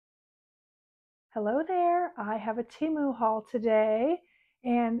Hello there, I have a Temu haul today,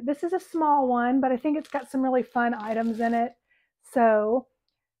 and this is a small one, but I think it's got some really fun items in it. So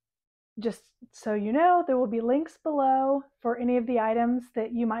just so you know, there will be links below for any of the items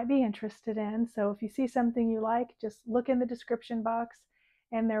that you might be interested in. So if you see something you like, just look in the description box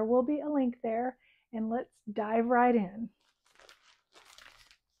and there will be a link there, and let's dive right in.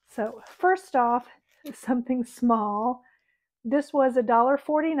 So first off, something small. This was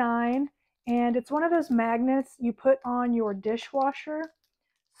 $1.49. And it's one of those magnets you put on your dishwasher.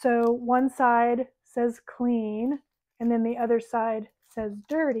 So one side says clean, and then the other side says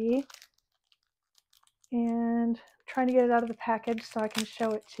dirty. And I'm trying to get it out of the package so I can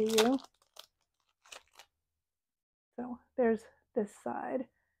show it to you. So there's this side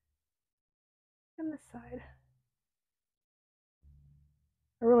and this side.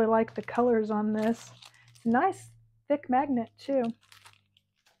 I really like the colors on this. It's a nice thick magnet too.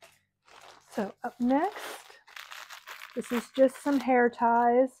 So up next, this is just some hair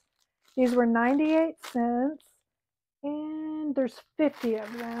ties. These were 98 cents, and there's 50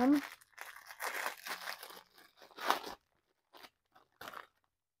 of them.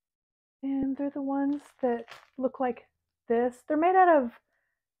 And they're the ones that look like this. They're made out of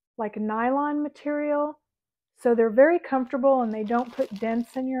like nylon material, so they're very comfortable and they don't put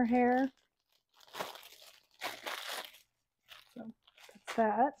dents in your hair. So that's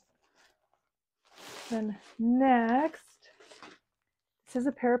that. Then next, this is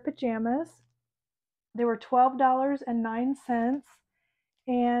a pair of pajamas. They were $12.09,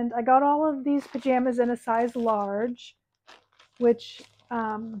 and I got all of these pajamas in a size large, which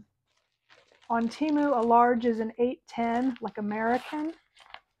on Temu, a large is an 8-10, like American.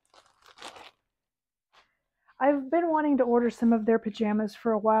 I've been wanting to order some of their pajamas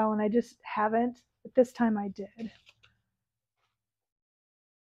for a while, and I just haven't, but this time I did.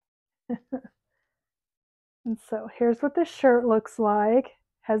 And so here's what the shirt looks like.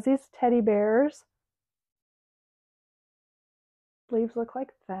 Has these teddy bears. Sleeves look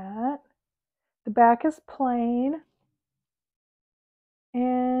like that. The back is plain.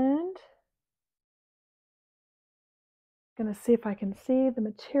 And I'm going to see if I can see the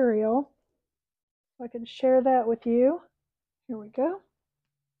material, so I can share that with you. Here we go.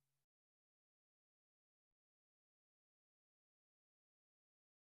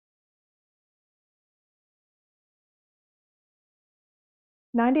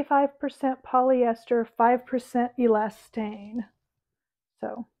 "95% polyester, 5% elastane."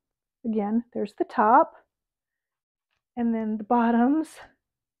 So again, there's the top, and then the bottoms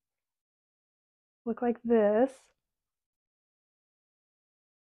look like this.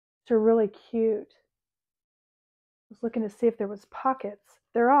 They're really cute. I was looking to see if there was pockets.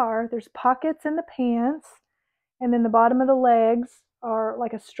 There's pockets in the pants, and then the bottom of the legs are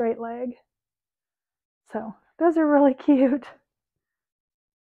like a straight leg. So those are really cute.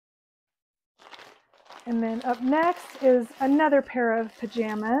 And then up next is another pair of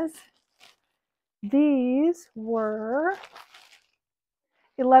pajamas. These were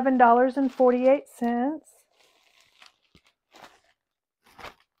 $11.48.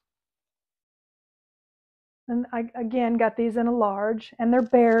 And I again got these in a large, and they're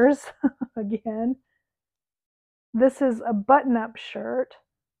bears again. This is a button-up shirt.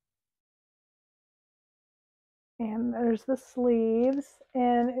 And there's the sleeves,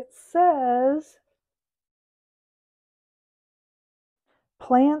 and it says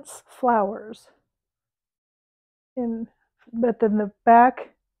plants, flowers. But then the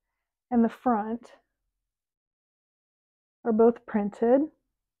back and the front are both printed.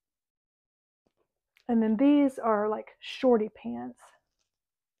 And then these are like shorty pants.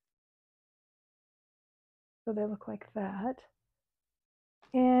 So they look like that.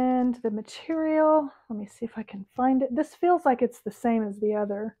 And the material, let me see if I can find it. This feels like it's the same as the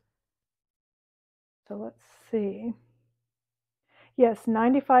other. So let's see. Yes,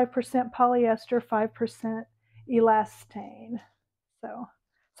 95% polyester, 5% elastane. So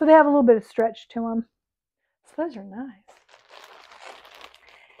they have a little bit of stretch to them. So those are nice.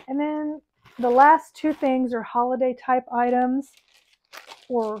 And then the last two things are holiday type items.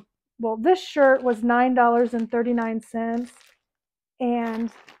 Well, this shirt was $9.39,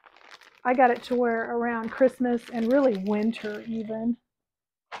 and I got it to wear around Christmas and really winter even.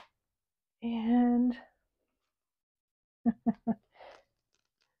 And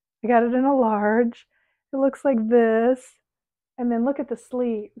I got it in a large. It looks like this. And then look at the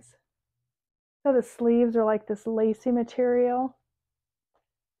sleeves. So the sleeves are like this lacy material.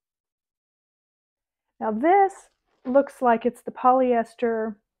 Now this looks like it's the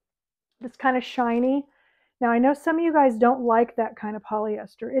polyester that's kind of shiny. Now, I know some of you guys don't like that kind of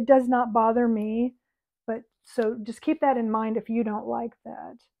polyester. It does not bother me, but so just keep that in mind if you don't like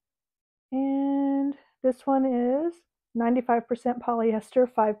that. And this one is 95%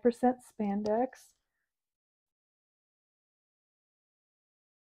 polyester, 5% spandex.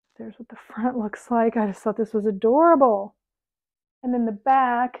 There's what the front looks like. I just thought this was adorable. And then the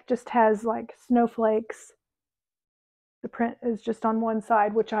back just has like snowflakes. The print is just on one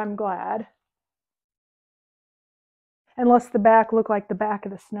side, which I'm glad. Unless the back looked like the back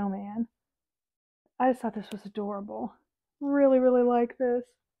of the snowman. I just thought this was adorable. Really, really like this.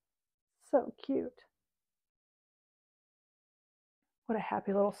 So cute. What a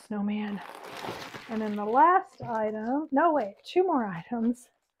happy little snowman. And then the last item, no wait, 2 more items.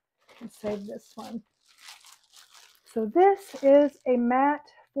 Let's save this one. So this is a mat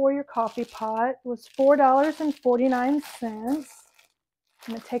for your coffee pot. It was $4.49. I'm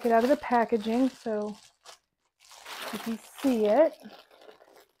going to take it out of the packaging so you can see it.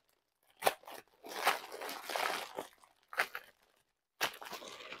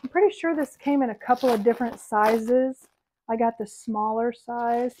 I'm pretty sure this came in a couple of different sizes. I got the smaller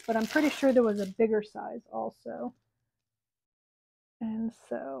size, but I'm pretty sure there was a bigger size also. And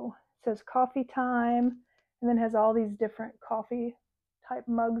so it says coffee time, and then has all these different coffee type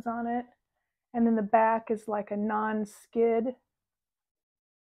mugs on it. And then the back is like a non-skid.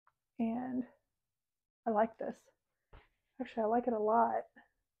 And I like this. Actually, I like it a lot.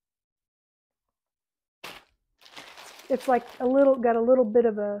 It's like got a little bit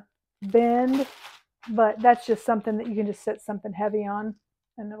of a bend, but that's just something that you can just set something heavy on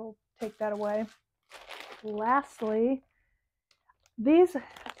and it'll take that away. Lastly, these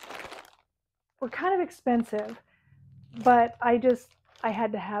were kind of expensive, but I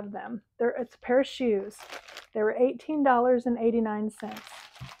had to have them. It's a pair of shoes. They were $18.89,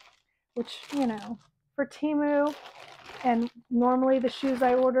 which, you know, for Temu, and normally the shoes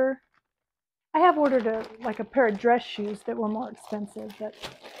I order, I have ordered a pair of dress shoes that were more expensive, but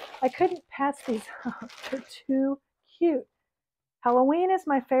I couldn't pass these up. They're too cute. Halloween is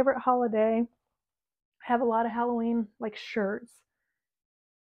my favorite holiday. I have a lot of Halloween like shirts.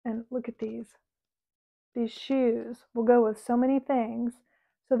 And look at these. These shoes will go with so many things.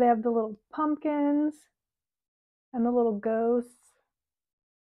 So they have the little pumpkins and the little ghosts.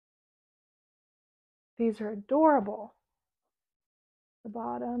 These are adorable. The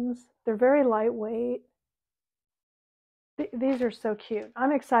bottoms, they're very lightweight. These are so cute.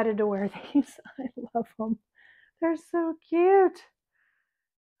 I'm excited to wear these. I love them. They're so cute.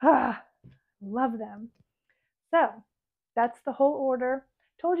 Ah, love them. So that's the whole order.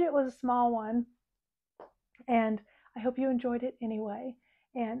 Told you it was a small one, and I hope you enjoyed it anyway.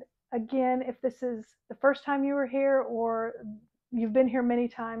 And again, if this is the first time you were here or you've been here many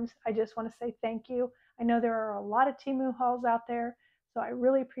times, I just want to say thank you. I know there are a lot of Temu hauls out there, so I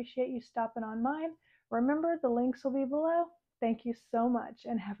really appreciate you stopping on mine. Remember, the links will be below. Thank you so much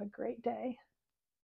and have a great day.